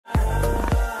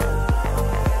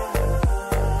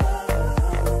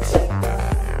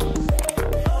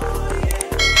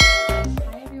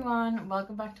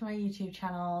welcome back to my YouTube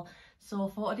channel. So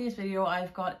for today's video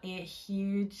I've got a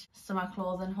huge summer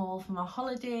clothing haul for my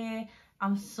holiday.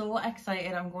 I'm so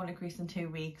excited. I'm going to Greece in 2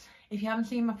 weeks. If you haven't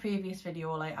seen my previous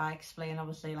video, like I explain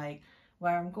obviously like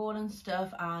where I'm going and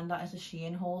stuff, and that is a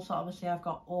Shein haul. So obviously I've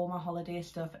got all my holiday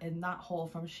stuff in that haul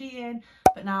from Shein,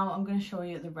 but now I'm going to show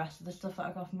you the rest of the stuff that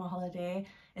I got for my holiday.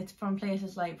 It's from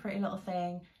places like Pretty Little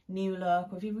Thing, New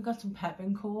Look. We've even got some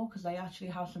Pep&co because they actually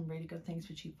have some really good things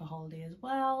for cheap for holiday as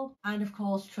well, and of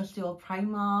course trusty old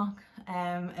Primark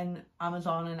and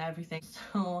Amazon and everything.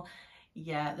 So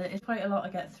yeah, there is quite a lot to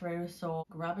get through, so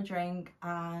grab a drink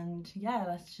and yeah,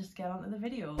 let's just get on to the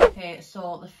video. Okay,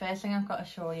 so the first thing I've got to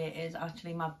show you is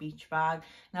actually my beach bag.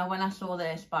 Now when I saw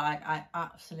this bag I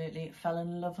absolutely fell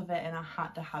in love with it and I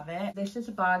had to have it. This is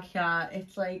a bag here.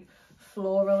 It's like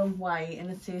floral and white and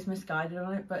it says Misguided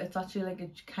on it, but it's actually like a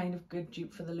kind of good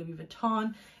dupe for the Louis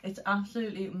Vuitton. It's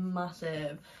absolutely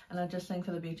massive and I just think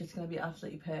for the beach it's going to be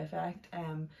absolutely perfect.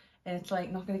 And it's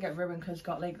like not going to get ruined because it's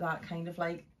got like that kind of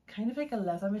like a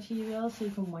leather material, so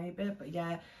you can wipe it. But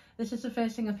yeah, this is the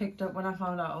first thing I picked up when I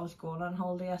found out I was going on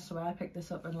holiday. I swear I picked this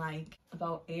up in like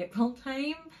about April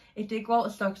time. It did go out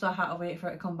of stock, so I had to wait for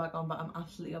it to come back on, but I'm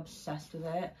absolutely obsessed with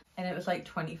it. And it was like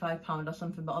 £25 or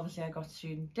something, but obviously I got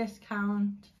student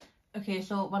discount. Okay,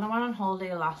 so when I went on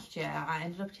holiday last year, I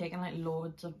ended up taking like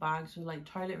loads of bags with like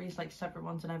toiletries, like separate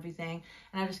ones and everything.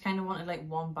 And I just kind of wanted like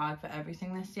one bag for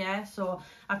everything this year. So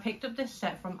I picked up this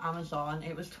set from Amazon.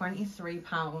 It was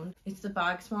 £23. It's the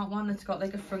Bag Smart one. It's got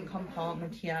like a front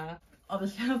compartment here.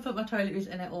 Obviously I put my toiletries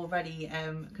in it already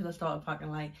because I started packing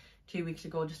like 2 weeks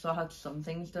ago, just so I had some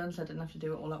things done so I didn't have to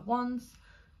do it all at once.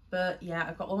 But yeah,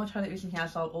 I've got all my toiletries in here,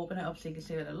 so I'll open it up so you can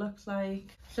see what it looks like.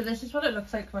 So this is what it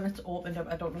looks like when it's opened up.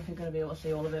 I don't know if you're going to be able to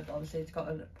see all of it, but obviously it's got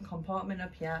a compartment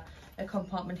up here, a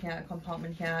compartment here, a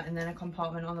compartment here, and then a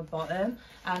compartment on the bottom.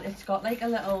 And it's got like a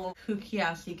little hook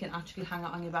here so you can actually hang it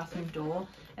on your bathroom door.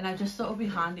 And I just thought it would be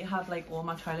handy to have like all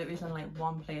my toiletries in like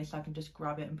one place so I can just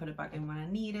grab it and put it back in when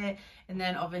I need it. And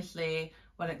then obviously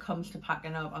when it comes to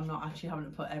packing up, I'm not actually having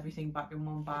to put everything back in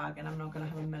one bag, and I'm not going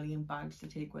to have a million bags to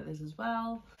take with us as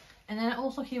well. And then it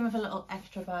also came with a little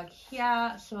extra bag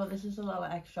here. So this is a little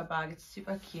extra bag. It's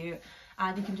super cute,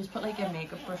 and you can just put like your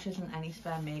makeup brushes and any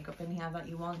spare makeup in here that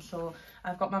you want. So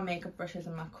I've got my makeup brushes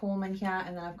and my comb in here,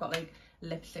 and then I've got like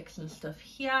lipsticks and stuff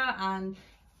here. And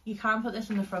you can put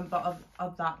this in the front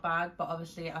of that bag, but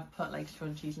obviously I've put like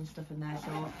scrunchies and stuff in there,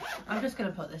 so I'm just going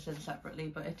to put this in separately.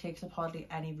 But it takes up hardly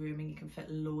any room and you can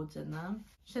fit loads in there.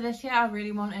 So this year I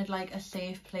really wanted like a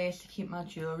safe place to keep my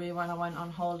jewellery when I went on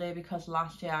holiday, because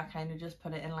last year I kind of just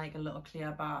put it in like a little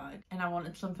clear bag, and I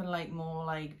wanted something like more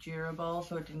like durable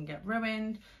so it didn't get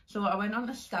ruined. So I went on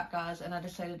to Stackers and I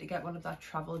decided to get one of their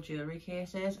travel jewellery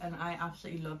cases, and I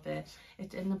absolutely loved it.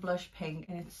 It's in the blush pink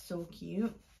and it's so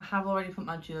cute. I have already put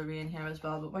my jewellery in here as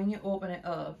well, but when you open it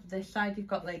up, this side you've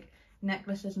got like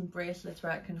necklaces and bracelets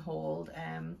where it can hold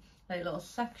like little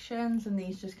sections, and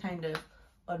these just kind of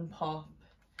unpop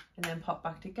and then pop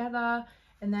back together.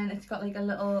 And then it's got like a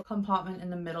little compartment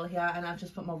in the middle here, and I've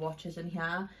just put my watches in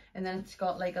here. And then it's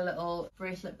got like a little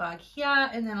bracelet bag here,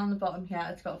 and then on the bottom here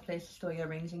it's got a place to store your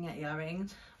rings and your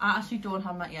earrings. I actually don't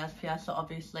have my ears pierced, so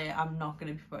obviously I'm not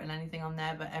going to be putting anything on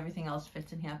there, but everything else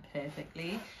fits in here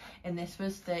perfectly. And this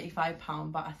was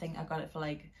 £35, but I think I got it for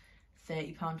like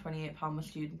 £30, £28 with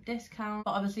student discount.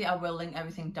 But obviously I will link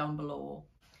everything down below.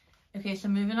 Okay, so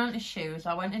moving on to shoes.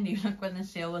 I went to New Look when the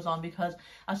sale was on because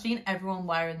I've seen everyone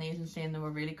wearing these and saying they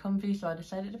were really comfy, so I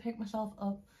decided to pick myself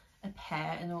up a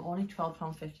pair, and they were only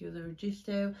 £12.50 with the reduced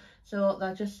to. So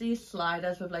they're just these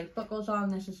sliders with like buckles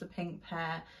on. This is the pink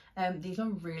pair. These are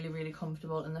really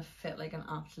comfortable and they fit like an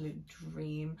absolute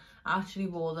dream. I actually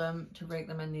wore them to rake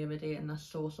them in the other day and they're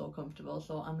so comfortable,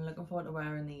 so I'm looking forward to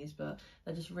wearing these, but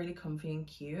they're just really comfy and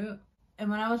cute. And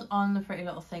when I was on the Pretty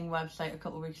Little Thing website a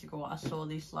couple of weeks ago, I saw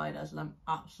these sliders and I'm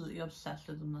absolutely obsessed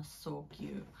with them. They're so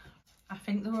cute. I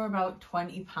think they were about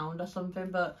 £20 or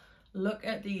something, but look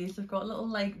at these. They've got little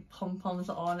like pom-poms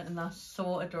on and they're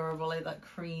so adorable, like that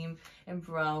cream and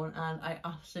brown, and I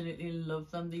absolutely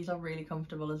love them. These are really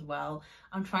comfortable as well.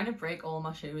 I'm trying to break all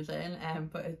my shoes in,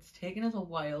 but it's taken us a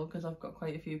while because I've got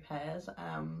quite a few pairs.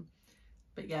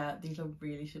 But yeah, these are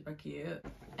really super cute.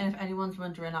 And if anyone's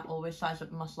wondering, I always size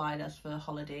up my sliders for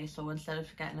holiday, so instead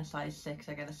of getting a size 6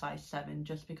 I get a size 7,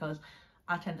 just because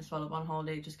I tend to swell up on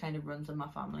holiday. It just kind of runs in my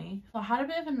family. So I had a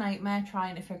bit of a nightmare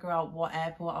trying to figure out what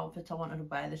airport outfits I wanted to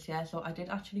wear this year, so I did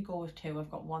actually go with 2. I've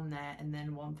got one there and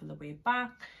then one for the way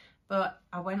back. But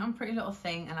I went on Pretty Little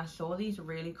Thing and I saw these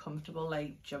really comfortable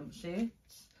like jumpsuits.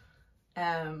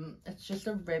 It's just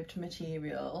a ribbed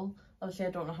material, Obviously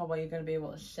I don't know how well you're going to be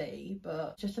able to see,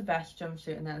 but just a vest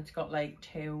jumpsuit, and then it's got like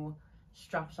 2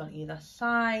 straps on either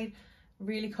side.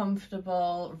 Really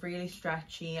comfortable, really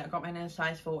stretchy. I got mine in a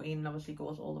size 14 and obviously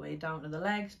goes all the way down to the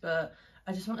legs, but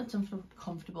I just wanted something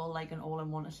comfortable, like an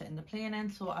all-in-one to sit in the plane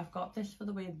in, so I've got this for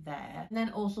the way there. And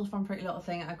then also from Pretty Little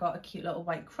Thing, I got a cute little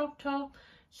white crop top.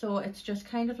 So it's just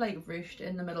kind of like ruched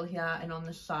in the middle here and on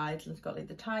the sides, and it's got like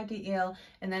the tie detail,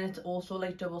 and then it's also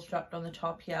like double strapped on the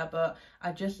top here. But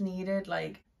I just needed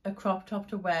like a crop top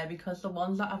to wear, because the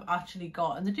ones that I've actually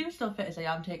got, and they do still fit as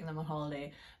I am taking them on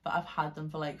holiday, but I've had them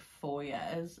for like 4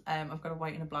 years. I've got a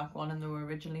white and a black one, and they were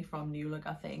originally from New Look,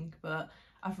 I think, but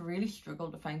I've really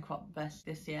struggled to find crop vests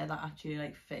this year that actually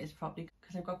like fit as properly,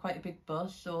 because I've got quite a big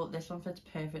bust, so this one fits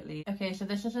perfectly. Okay, so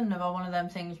this is another one of them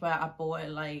things where I bought it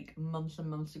like months and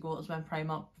months ago. It was when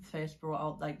Primark first brought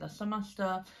out like the summer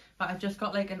stuff, but I've just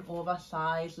got like an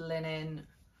oversized linen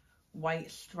white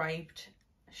striped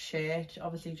shirt,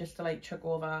 obviously just to like chuck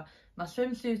over my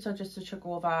swimsuits, or just to chuck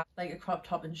over like a crop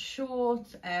top and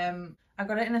shorts. I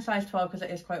got it in a size 12 because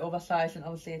it is quite oversized, and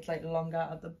obviously it's like longer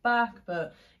at the back.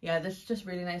 But yeah, this is just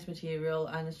really nice material,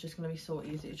 and it's just going to be so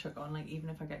easy to chuck on, like even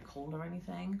if I get cold or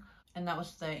anything. And that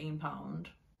was £13.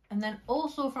 And then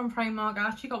also from Primark, I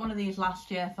actually got one of these last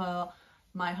year for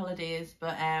my holidays,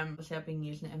 but obviously I've been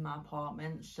using it in my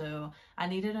apartment, so I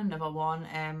needed another one,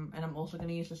 and I'm also going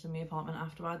to use this in my apartment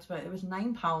afterwards. But it was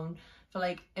 £9 for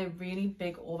like a really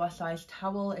big oversized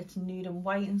towel. It's nude and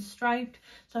white and striped,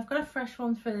 so I've got a fresh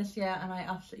one for this year and I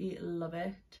absolutely love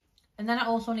it. And then I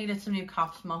also needed some new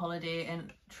caps for my holiday,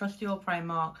 and trusty old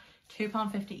Primark,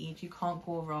 £2.50 each, you can't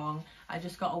go wrong. I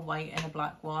just got a white and a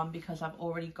black one because I've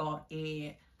already got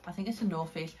a, I think it's a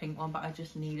North Face pink one, but I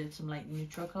just needed some like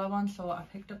neutral colour ones, so I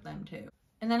picked up them too.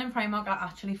 And then in Primark I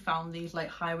actually found these like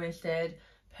high-waisted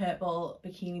purple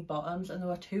bikini bottoms, and they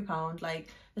were £2. Like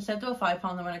they said they were £5,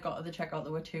 and when I got to the checkout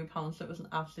they were £2, so it was an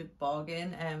absolute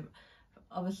bargain.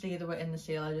 Obviously they were in the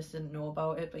sale, I just didn't know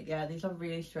about it, but yeah, these are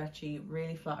really stretchy,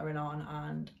 really flattering on,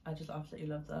 and I just absolutely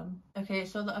love them. Okay,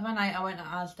 so the other night I went to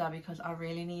Asda because I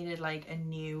really needed like a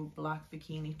new black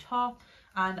bikini top,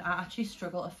 and I actually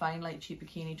struggle to find like cheap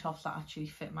bikini tops that actually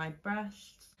fit my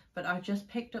breasts. But I just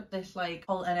picked up this like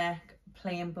halter neck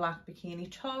plain black bikini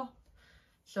top.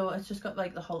 So it's just got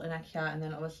like the halter neck here, and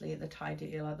then obviously the tie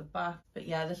detail at the back. But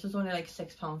yeah, this was only like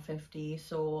 £6.50.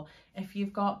 So if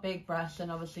you've got big breasts and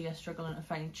obviously you're struggling to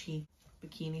find cheap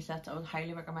bikini sets, I would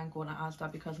highly recommend going to Asda,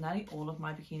 because nearly all of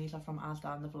my bikinis are from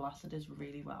Asda and they've lasted us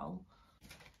really well.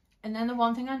 And then the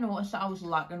one thing I noticed that I was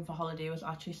lacking for holiday was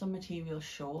actually some material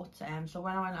shorts. So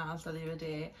when I went to Asda the other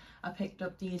day, I picked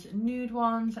up these nude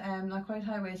ones. They're quite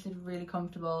high-waisted, really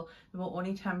comfortable. They were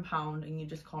only £10, and you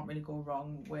just can't really go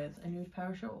wrong with a nude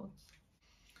pair of shorts.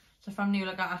 So from New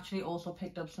Look, I actually also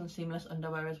picked up some seamless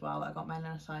underwear as well. I got mine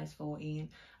in a size 14.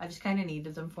 I just kind of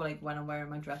needed them for like when I'm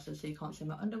wearing my dresses, so you can't see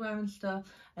my underwear and stuff.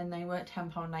 And they were at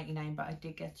 £10.99, but I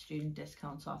did get student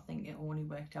discount, so I think it only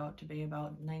worked out to be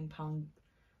about £9.90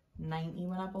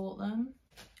 when I bought them.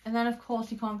 And then of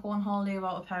course you can't go on holiday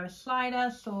without a pair of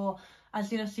sliders, so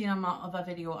as you'll have seen on my other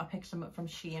video, I picked some up from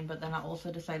Shein, but then I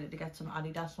also decided to get some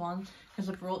Adidas ones because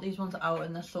I brought these ones out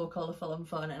and they're so colourful and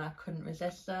fun, and I couldn't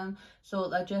resist them. So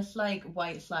they're just like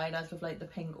white sliders with like the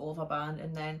pink overband,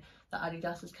 and then the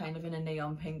Adidas is kind of in a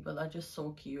neon pink, but they're just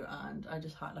so cute and I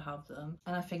just had to have them.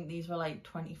 And I think these were like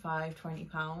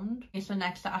 £20. Okay, so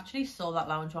next I actually saw that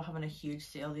Lounge were having a huge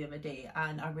sale the other day,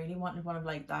 and I really wanted one of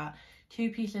like that 2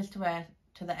 pieces to wear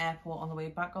to the airport on the way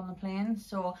back on the plane.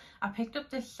 So I picked up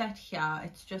this set here.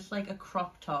 It's just like a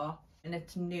crop top, and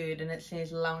it's nude, and it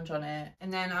says Lounge on it.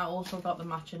 And then I also got the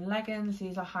matching leggings.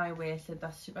 These are high-waisted,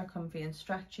 they're super comfy and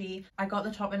stretchy. I got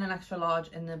the top in an extra large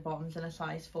and the bottoms in a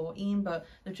size 14, but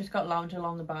they've just got Lounge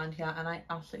along the band here, and I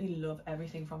absolutely love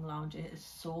everything from Lounge. It is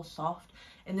so soft,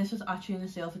 and this was actually in the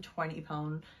sale for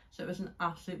 £20, so it was an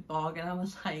absolute bargain. I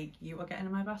was like, you are getting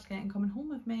in my basket and coming home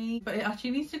with me. But it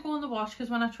actually needs to go in the wash, because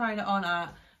when I tried it on, I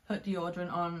put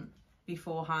deodorant on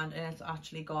beforehand, and it's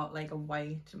actually got like a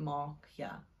white mark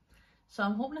here. So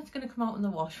I'm hoping it's going to come out in the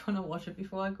wash when I wash it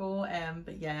before I go.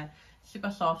 But yeah, super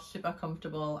soft, super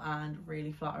comfortable, and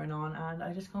really flattering on, and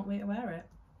I just can't wait to wear it.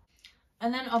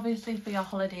 And then obviously for your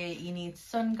holiday you need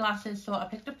sunglasses, so I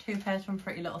picked up 2 pairs from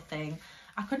Pretty Little Thing.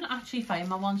 I couldn't actually find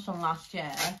my ones from last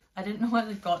year. I didn't know where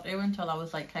they got to until I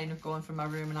was like kind of going through my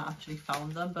room and I actually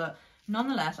found them, but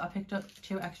nonetheless I picked up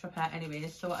 2 extra pair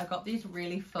anyways. So I got these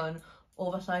really fun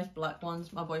oversized black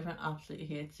ones. My boyfriend absolutely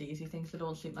hates these, he thinks they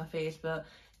don't suit my face, but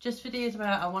just for days where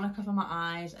I want to cover my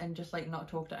eyes and just like not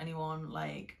talk to anyone,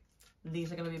 like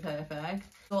these are going to be perfect.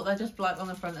 So they're just black on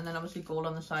the front and then obviously gold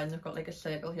on the side, and they've got like a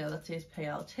circle here that says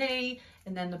PLT,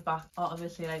 and then the back are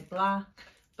obviously like black.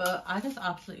 But I just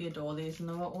absolutely adore these, and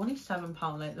they were only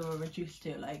 £7, like they were reduced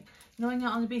to, like, you know, when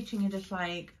you're on the beach and you're just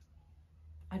like,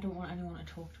 I don't want anyone to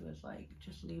talk to us, like,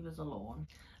 just leave us alone.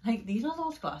 Like, these are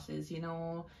those glasses, you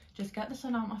know, just get the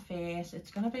sun out my face. It's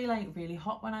gonna be like really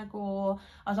hot when I go.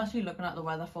 I was actually looking at the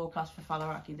weather forecast for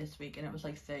Faliraki this week, and it was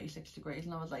like 36 degrees,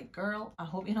 and I was like, girl, I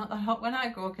hope you're not that hot when I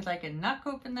go, because I cannot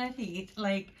cope in that heat.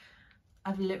 Like,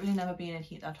 I've literally never been in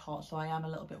heat that hot, so I am a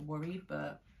little bit worried,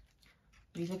 but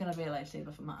these are gonna be a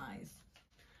lifesaver for my eyes.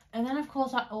 And then of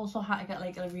course I also had to get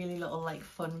like a really little like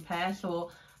fun pair.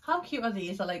 So how cute are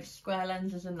these? They're like square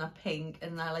lenses and they're pink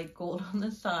and they're like gold on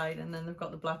the side, and then they've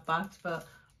got the black backs. But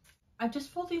I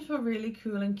just thought these were really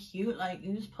cool and cute. Like,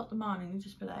 you just put them on and you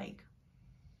just be like,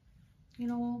 you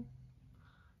know,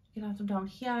 you can have them down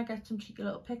here, get some cheeky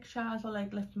little pictures, or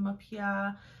like lift them up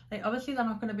here. Like, obviously they're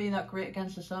not going to be that great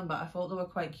against the sun, but I thought they were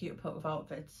quite cute to put with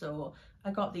outfits, so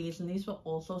I got these, and these were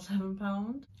also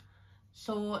 £7.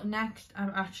 So next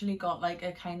I've actually got like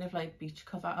a kind of like beach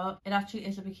cover up. It actually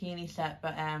is a bikini set,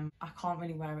 but I can't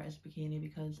really wear it as a bikini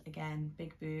because, again,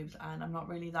 big boobs, and I'm not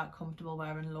really that comfortable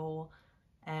wearing low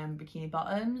bikini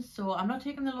bottoms. So I'm not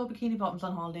taking the low bikini bottoms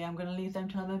on holiday. I'm going to leave them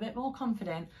till I'm a bit more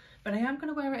confident, but I am going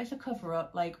to wear it as a cover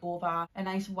up, like over a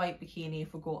nice white bikini.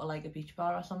 If we go to like a beach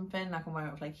bar or something, I can wear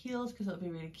it with like heels because it'll be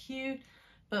really cute.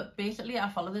 But basically I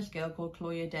follow this girl called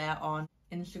Chloe Adair on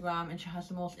Instagram, and she has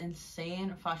the most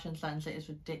insane fashion sense. It is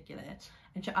ridiculous.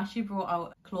 And she actually brought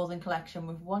out a clothing collection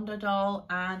with Wonder Doll,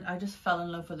 and I just fell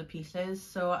in love with the pieces.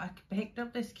 So I picked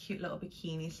up this cute little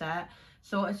bikini set.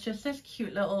 So it's just this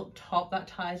cute little top that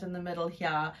ties in the middle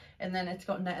here, and then it's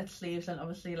got netted sleeves and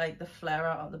obviously like the flare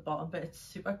out at the bottom, but it's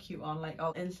super cute on. Like,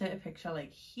 I'll insert a picture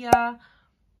like here.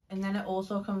 And then it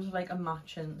also comes with like a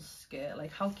matching skirt.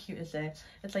 Like, how cute is it?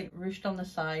 It's like ruched on the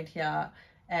side here,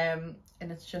 and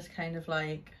it's just kind of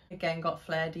like, again, got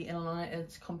flare detail on it.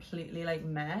 It's completely like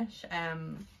mesh.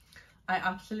 I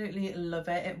absolutely love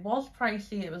it. It was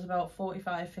pricey. It was about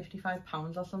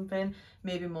 £45–55 or something,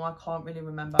 maybe more. I can't really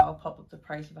remember. I'll pop up the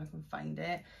price if I can find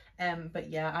it. But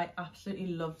yeah, I absolutely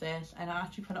love this, and I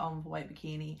actually put it on with a white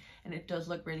bikini, and it does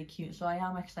look really cute, so I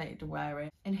am excited to wear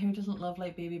it. And who doesn't love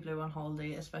like baby blue on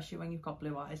holiday, especially when you've got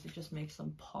blue eyes? It just makes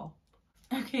them pop.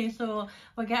 Okay, so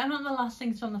we're getting on the last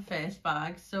things from the first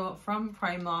bag. So from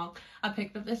Primark, I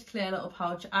picked up this clear little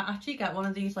pouch. I actually get one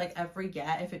of these like every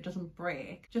year if it doesn't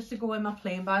break, just to go in my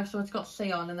plain bag. So it's got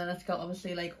Say On, and then it's got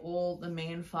obviously like all the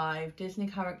main 5 Disney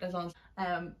characters on.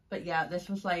 But yeah, this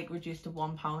was like reduced to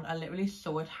 £1. I literally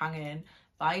saw it hanging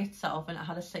by itself, and it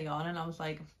had a Say On, and I was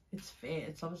like, it's fate,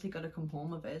 it's obviously got to come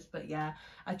home with this. But yeah,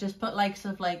 I just put like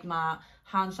sort of like my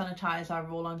hand sanitizer,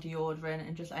 roll-on deodorant,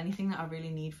 and just anything that I really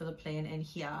need for the plane in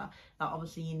here that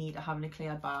obviously you need to have in a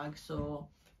clear bag. So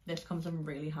this comes in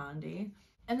really handy.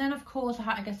 And then of course I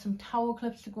had to get some towel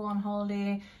clips to go on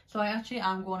holiday. So I actually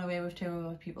am going away with 2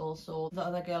 other people. So the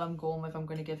other girl I'm going with, I'm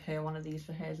going to give her one of these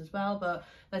for hers as well. But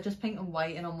they're just pink and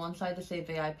white, and on one side they say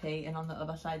VIP, and on the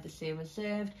other side they say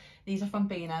reserved. These are from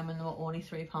B&M, and they were only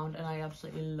 £3, and I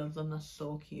absolutely love them. They're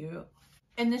so cute.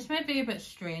 And this might be a bit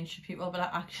strange to people, but I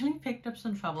actually picked up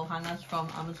some travel hangers from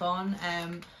Amazon.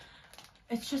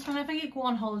 It's just whenever you go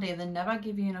on holiday, they never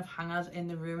give you enough hangers in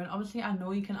the room, and obviously I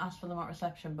know you can ask for them at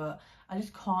reception, but I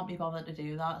just can't be bothered to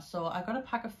do that. So I got a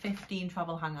pack of 15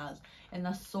 travel hangers, and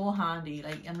they're so handy.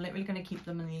 Like, I'm literally going to keep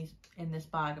them in this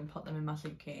bag and put them in my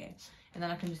suitcase, and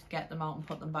then I can just get them out and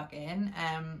put them back in.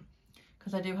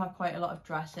 Because I do have quite a lot of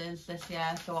dresses this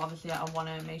year, so obviously I want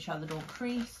to make sure they don't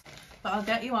crease. But I'll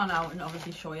get you one out and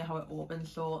obviously show you how it opens.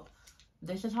 So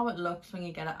this is how it looks when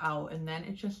you get it out, and then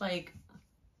it just like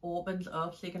opens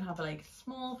up, so you can have it like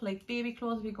small for like baby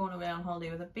clothes if you're going away on holiday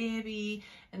with a baby,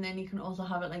 and then you can also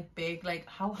have it like big. Like,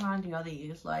 how handy are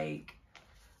these? Like,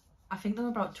 I think they were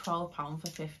about £12 for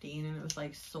 15, and it was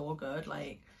like so good.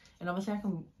 Like, and obviously I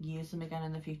can use them again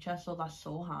in the future, so that's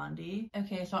so handy.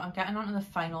 Okay, so I'm getting on to the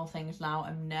final things now.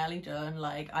 I'm nearly done.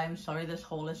 Like, I'm sorry this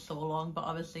haul is so long, but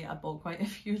obviously I bought quite a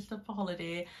few stuff for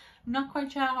holiday. I'm not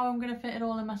quite sure how I'm going to fit it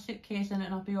all in my suitcase and it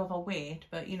not be overweight,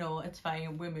 but you know, it's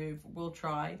fine. We'll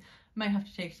try. Might have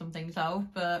to take some things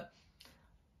out, but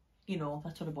you know,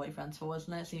 that's what a boyfriend's for,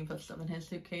 isn't it? So you can put stuff in his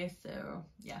suitcase, so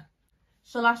yeah.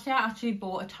 So last year I actually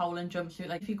bought a towel and jumpsuit.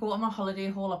 Like, if you go to my holiday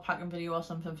haul or packing video or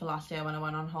something for last year when I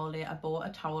went on holiday, I bought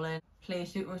a towel in play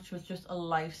suit, which was just a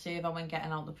lifesaver when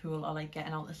getting out the pool or like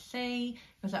getting out the sea,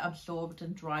 because it absorbed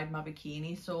and dried my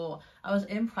bikini. So I was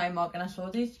in Primark and I saw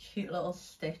these cute little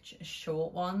stitch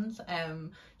short ones,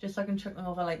 just so I can chuck them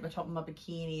over like the top of my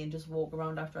bikini and just walk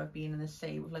around after I've been in the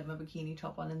sea with like my bikini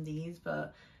top on and these.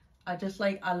 But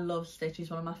I love Stitch. He's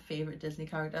one of my favorite Disney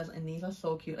characters, and these are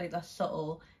so cute. Like, they're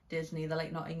subtle Disney, they're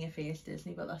like not in your face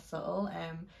Disney, but they're subtle.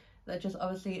 They're just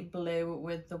obviously blue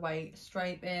with the white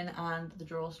striping and the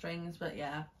drawstrings, but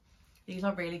yeah, these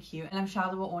are really cute, and I'm sure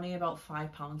they were only about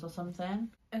 £5 or something.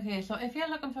 Okay, so if you're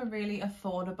looking for really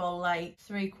affordable, like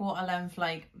 3/4 length,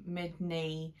 like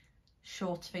mid-knee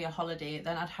shorts for your holiday,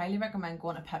 then I'd highly recommend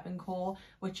going to Pep&co,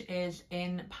 which is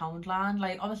in Poundland.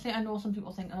 Like, obviously I know some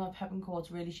people think, oh, Pep&co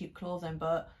is really cheap clothing,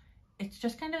 but it's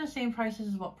just kind of the same prices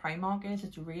as what Primark is.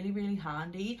 It's really, really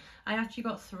handy. I actually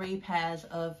got 3 pairs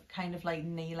of kind of like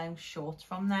knee-length shorts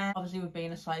from there. Obviously, with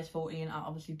being a size 14, I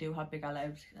obviously do have bigger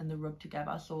legs and they rub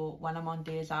together. So when I'm on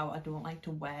days out, I don't like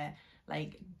to wear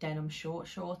like denim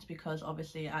shorts because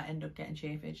obviously I end up getting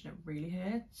chafage and it really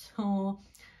hurts. So,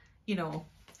 you know.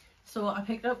 So I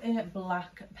picked up a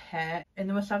black pair and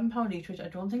they were £7 each, which I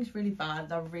don't think is really bad.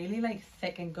 They're really like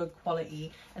thick and good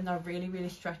quality, and they're really, really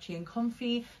stretchy and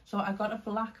comfy. So I got a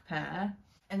black pair,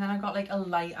 and then I got like a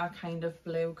lighter kind of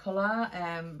blue colour.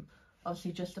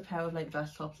 Obviously just a pair of like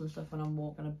vest tops and stuff when I'm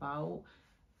walking about.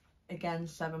 Again,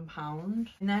 £7.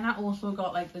 And then I also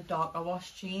got like the darker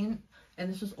wash jean,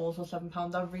 and this was also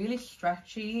 £7. They're really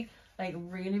stretchy, like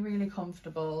really, really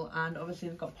comfortable, and obviously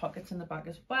they've got pockets in the back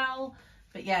as well.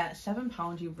 But yeah,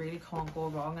 £7, you really can't go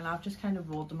wrong, and I've just kind of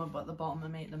rolled them up at the bottom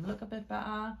and made them look a bit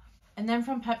better. And then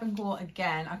from Pep&co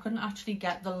again, I couldn't actually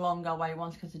get the longer white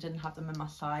ones because they didn't have them in my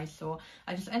size, so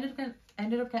I just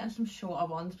ended up getting some shorter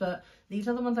ones. But these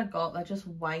are the ones I got. They're just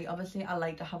white. Obviously I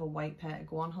like to have a white pair to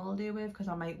go on holiday with, because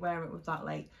I might wear it with that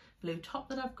like blue top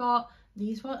that I've got.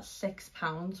 These were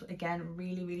 £6. Again,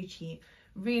 really, really cheap.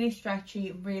 Really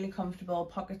stretchy, really comfortable,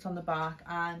 pockets on the back,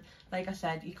 and like I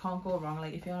said, you can't go wrong.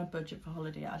 Like, if you're on a budget for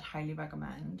holiday, I'd highly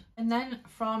recommend. And then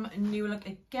from New Look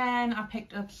again, I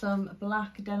picked up some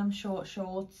black denim short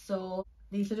shorts. So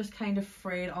these are just kind of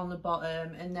frayed on the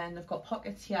bottom, and then they've got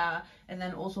pockets here and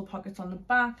then also pockets on the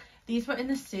back. These were in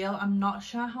the sale. I'm not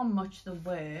sure how much they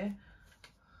were.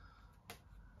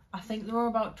 I think they were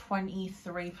about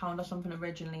 £23 or something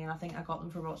originally, and I think I got them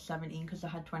for about 17 because I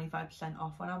had 25%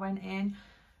 off when I went in.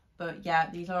 But yeah,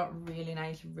 these are really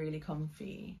nice, really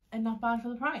comfy, and not bad for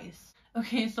the price.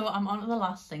 Okay, so I'm on to the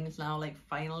last things now. Like,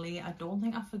 finally, I don't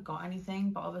think I forgot anything,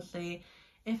 but obviously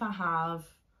if I have,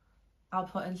 I'll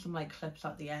put in some like clips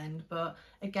at the end. But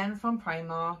again, from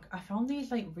Primark, I found these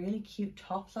like really cute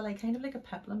tops. They're like kind of like a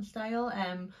peplum style.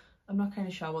 I'm not kind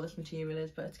of sure what this material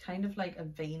is, but it's kind of like a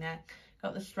v-neck.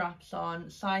 Got the straps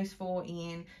on, size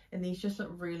 14, and these just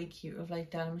look really cute with like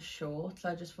denim shorts.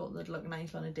 I just thought they'd look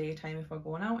nice on a daytime if we're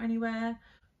going out anywhere.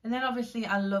 And then obviously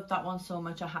I love that one so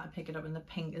much I had to pick it up in the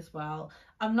pink as well.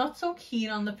 I'm not so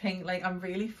keen on the pink. Like, I'm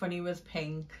really funny with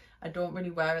pink. I don't really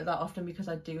wear it that often because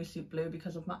I do suit blue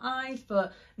because of my eyes,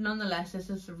 but nonetheless, this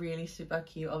is really super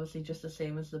cute. Obviously just the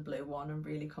same as the blue one, and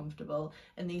really comfortable.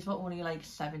 And these were only like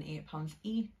 £7-8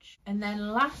 each. And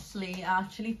then lastly, I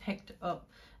actually picked up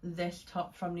this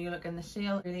top from New Look in the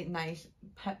sale. Really nice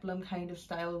peplum kind of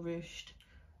style ruched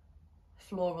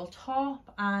floral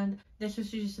top, and this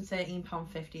was just a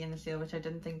 £13.50 in the sale, which I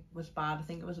didn't think was bad. I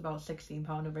think it was about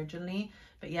 £16 originally,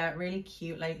 but yeah, really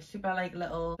cute, like super like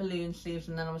little balloon sleeves,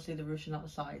 and then obviously the ruching at the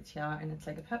sides here, and it's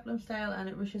like a peplum style, and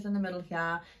it rushes in the middle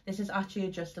here. This is actually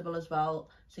adjustable as well,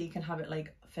 so you can have it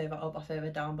like further up or further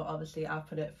down, but obviously I've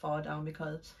put it far down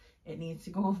because it needs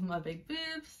to go over my big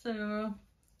boobs. So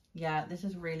yeah, this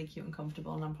is really cute and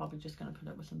comfortable, and I'm probably just going to put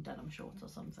it with some denim shorts or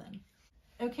something.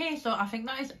 Okay, so I think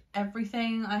that is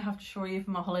everything I have to show you for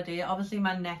my holiday. Obviously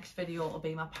my next video will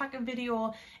be my packing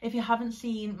video. If you haven't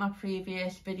seen my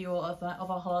previous video of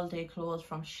our holiday clothes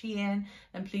from Shein,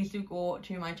 then please do go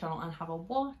to my channel and have a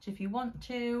watch if you want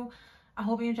to. I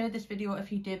hope you enjoyed this video.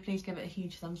 If you did, please give it a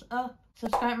huge thumbs up.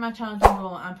 Subscribe to my channel down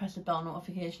below and press the bell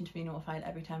notification to be notified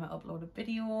every time I upload a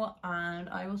video, and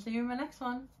I will see you in my next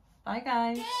one. Bye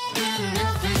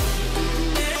guys.